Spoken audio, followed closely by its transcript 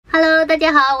大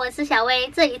家好，我是小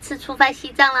薇。这一次出发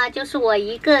西藏了，就是我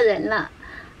一个人了，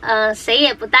谁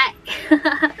也不带。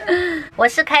我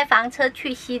是开房车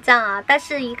去西藏啊，但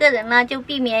是一个人呢，就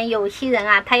避免有些人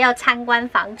啊，他要参观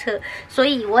房车，所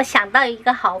以我想到一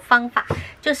个好方法，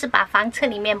就是把房车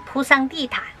里面铺上地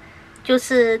毯，就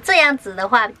是这样子的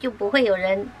话，就不会有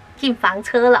人进房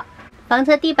车了。房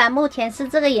车地板目前是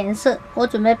这个颜色，我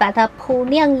准备把它铺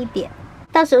亮一点。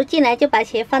到时候进来就把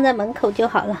鞋放在门口就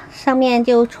好了，上面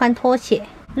就穿拖鞋。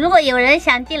如果有人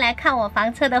想进来看我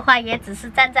房车的话，也只是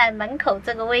站在门口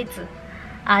这个位置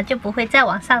啊，就不会再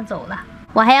往上走了。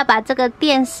我还要把这个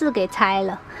电视给拆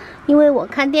了，因为我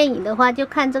看电影的话就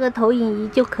看这个投影仪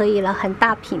就可以了，很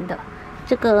大屏的，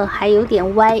这个还有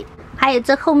点歪。还有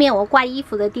这后面我挂衣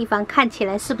服的地方看起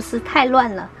来是不是太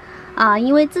乱了啊？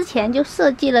因为之前就设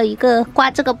计了一个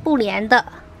挂这个布帘的，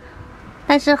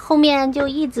但是后面就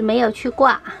一直没有去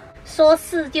挂，说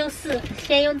试就试，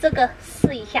先用这个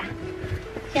试一下，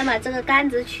先把这个杆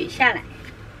子取下来。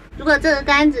如果这个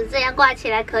杆子这样挂起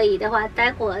来可以的话，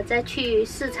待会儿再去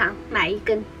市场买一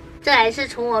根。这还是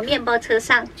从我面包车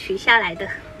上取下来的，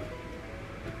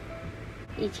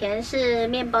以前是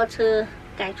面包车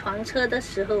改床车的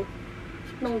时候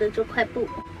弄的这块布。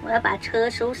我要把车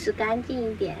收拾干净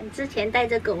一点，之前带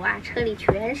着狗啊，车里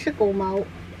全是狗毛，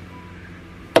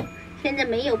现在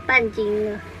没有半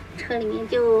斤了，车里面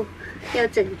就要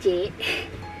整洁。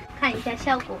看一下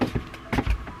效果，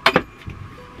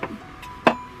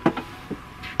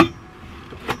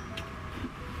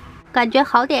感觉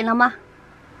好点了吗？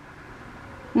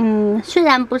虽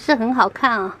然不是很好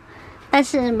看啊，但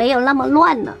是没有那么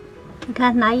乱了。你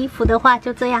看拿衣服的话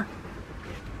就这样，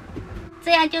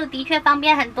这样就的确方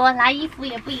便很多，拿衣服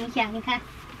也不影响。你看，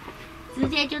直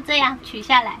接就这样取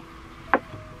下来。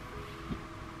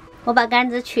我把杆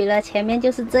子取了，前面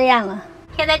就是这样了。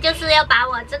现在就是要把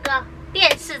我这个电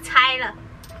视拆了，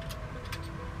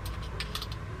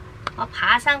我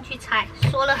爬上去拆，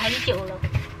说了很久了。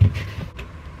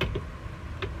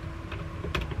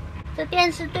这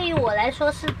电视对于我来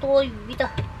说是多余的。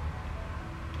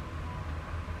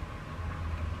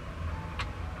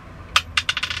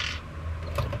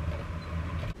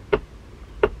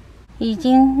已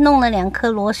经弄了2颗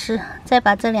螺丝，再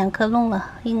把这2颗弄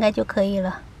了，应该就可以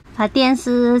了。把电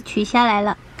视取下来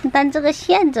了，但这个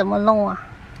线怎么弄啊？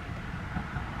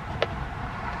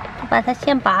把它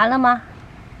线拔了吗？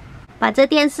把这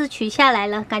电视取下来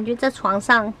了，感觉这床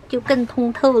上就更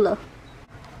通透了。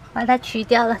把它取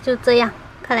掉了，就这样。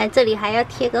看来这里还要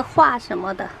贴个画什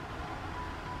么的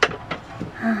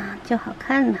啊，就好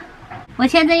看了。我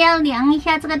现在要量一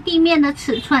下这个地面的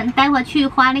尺寸，待会儿去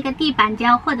花那个地板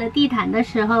胶或者地毯的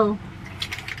时候，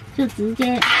就直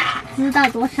接知道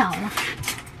多少了。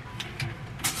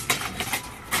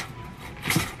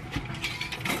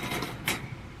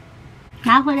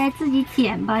拿回来自己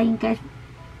剪吧，应该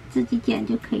自己剪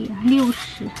就可以了。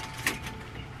60、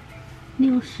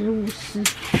50。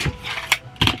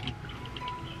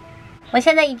我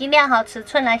现在已经量好尺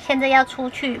寸了，现在要出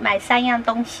去买3样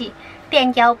东西：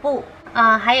电胶布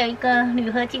啊，还有一个铝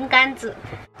合金杆子，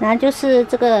然后就是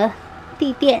这个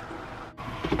地垫。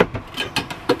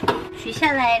取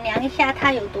下来量一下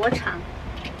它有多长，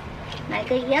买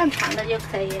个一样长的就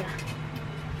可以了。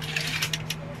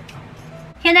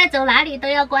现在走哪里都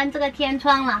要关这个天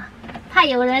窗了，怕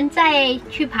有人再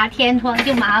去爬天窗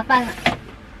就麻烦了。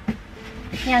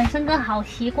养成个好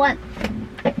习惯。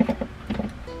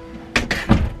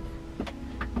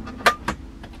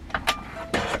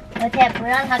而且不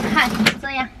让他看，就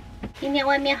这样。今天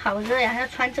外面好热呀，要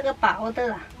穿这个薄的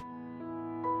了。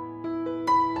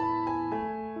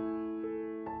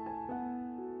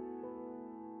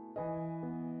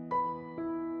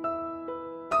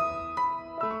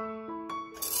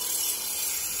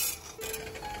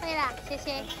对了，谢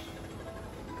谢。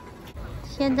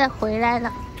现在回来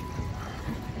了，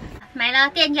买了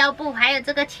电胶布，还有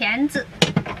这个钳子，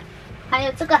还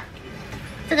有这个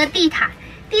地毯。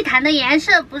地毯的颜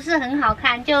色不是很好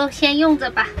看，就先用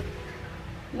着吧，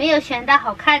没有选到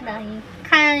好看的，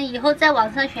看以后在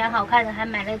网上选好看的。还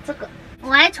买了这个，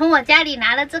我还从我家里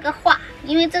拿了这个画，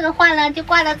因为这个画呢就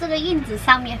挂到这个印子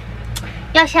上面，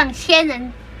要像仙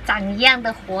人掌一样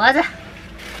的活着，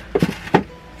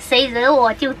谁惹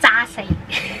我就扎谁，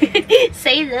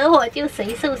谁惹我就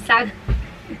谁受伤，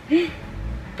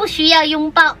不需要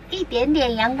拥抱，一点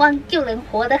点阳光就能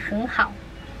活得很好，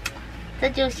这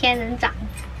就仙人掌。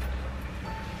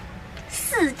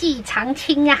四季常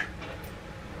青啊，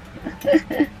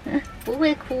不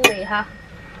会枯萎哈，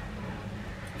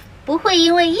不会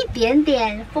因为一点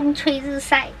点风吹日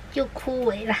晒就枯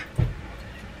萎了。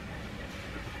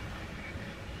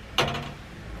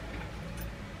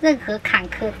任何坎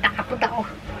坷打不倒。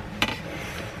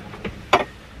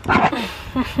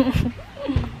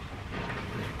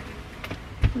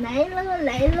来了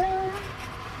来了，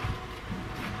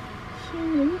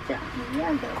仙人掌一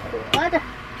样的活的，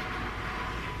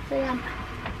这样吧。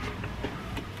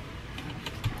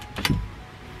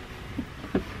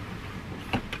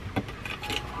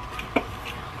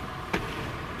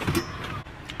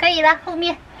可以了，后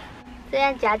面这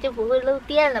样夹就不会漏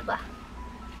电了吧？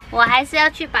我还是要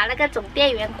去把那个总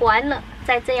电源关了，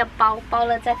再这样包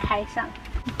了再开上。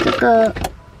这个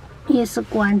也是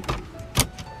关，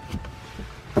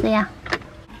这样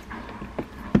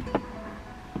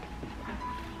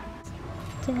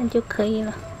就可以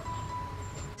了。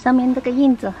上面这个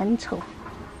印子很丑，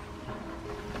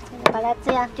把它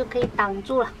这样就可以挡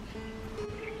住了。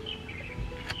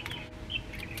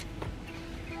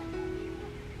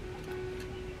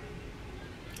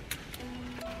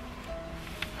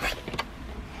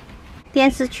电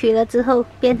视取了之后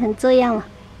变成这样了，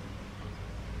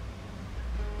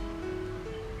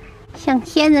像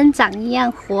仙人掌一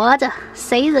样活着，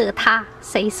谁惹它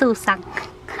谁受伤。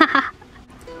哈哈，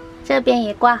这边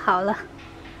也挂好了。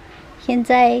现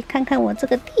在看看我这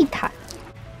个地毯，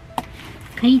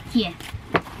可以剪。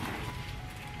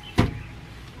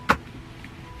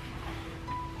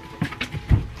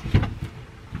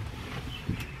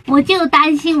我就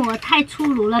担心我太粗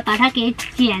鲁了，把它给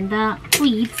剪的不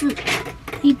一致，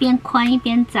一边宽一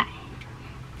边窄。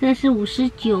这是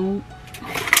59，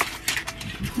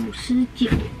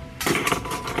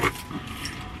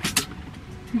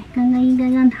刚刚应该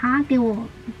让他给我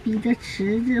比着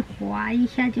尺子划一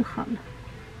下就好了，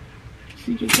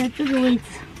是就在这个位置，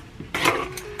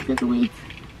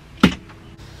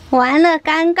完了，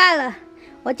尴尬了，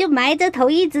我就埋着头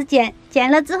一直剪，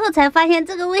剪了之后才发现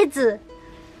这个位置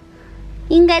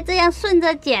应该这样顺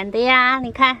着剪的呀，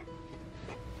你看，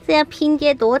这样拼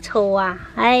接多丑啊！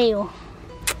哎呦，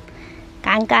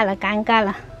尴尬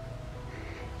了，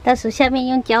到时候下面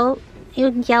用胶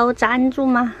粘住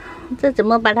吗？这怎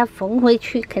么把它缝回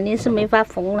去？肯定是没法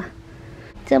缝了。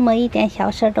这么一点小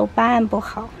事都办不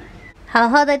好，好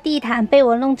好的地毯被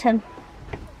我弄成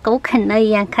狗啃了一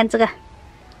样，看这个，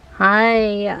哎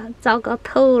呀，糟糕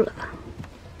透了。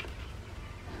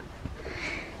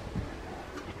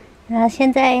然后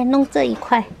现在弄这一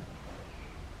块，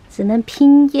只能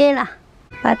拼接了，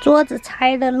把桌子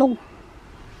拆了弄。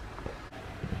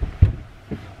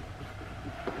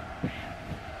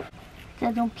这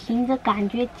种凭着感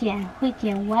觉剪会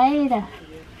剪歪的，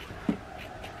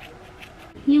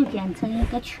又剪成一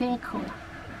个缺口了，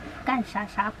干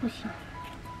啥不行。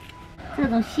这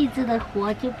种细致的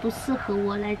活就不适合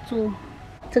我来做。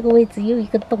这个位置又一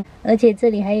个洞，而且这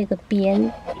里还有个边。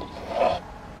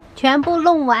全部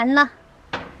弄完了，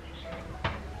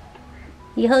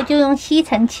以后就用吸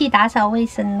尘器打扫卫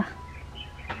生了，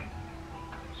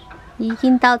一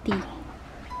镜到底。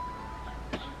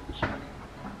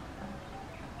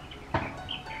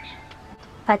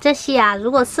把这些啊，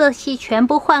如果色系全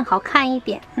部换好看一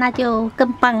点，那就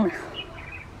更棒了。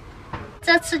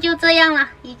这次就这样了，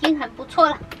已经很不错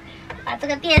了。把这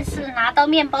个电视拿到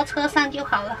面包车上就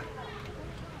好了。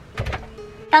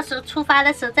到时候出发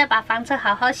的时候再把房车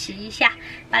好好洗一下，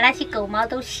把那些狗毛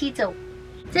都吸走。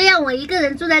这样我一个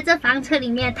人住在这房车里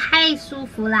面太舒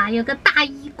服了，有个大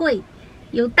衣柜，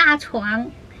有大床，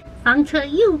房车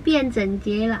又变整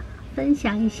洁了，分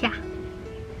享一下。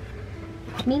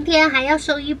明天还要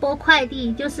收一波快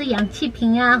递，就是氧气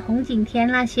瓶啊、红景天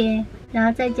那些，然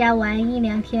后在家玩1、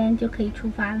2天就可以出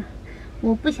发了。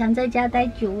我不想在家待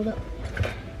久了，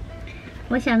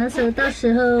我想的时候到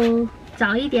时候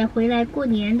早一点回来，过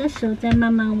年的时候再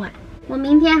慢慢玩。我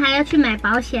明天还要去买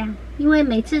保险，因为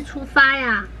每次出发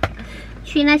呀，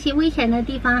去那些危险的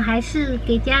地方，还是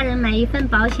给家人买一份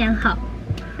保险好，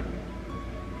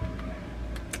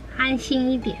安心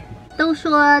一点。都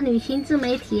说旅行自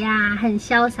媒体啊很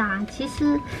潇洒，其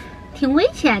实挺危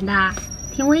险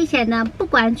的，不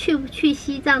管去不去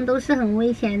西藏都是很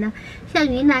危险的。像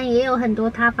云南也有很多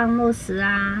塌方落石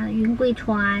啊、云贵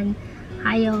川，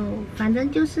还有反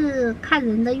正就是看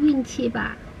人的运气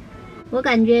吧。我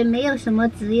感觉没有什么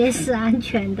职业是安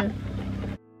全的。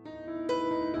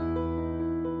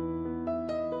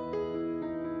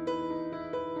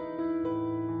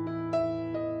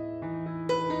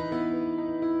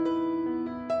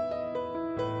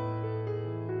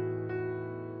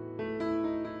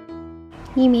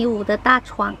1.5米的大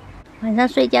床，晚上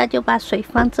睡觉就把水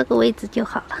放这个位置就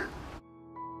好了。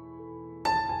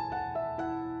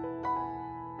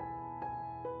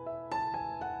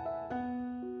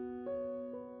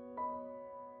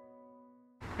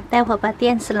待会儿把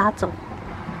电视拿走，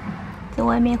天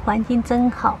外面环境真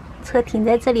好，车停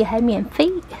在这里还免费。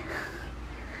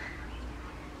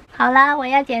好啦，我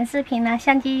要剪视频了，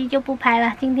相机就不拍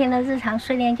了。今天的日常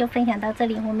碎念就分享到这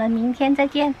里，我们明天再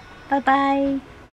见，拜拜。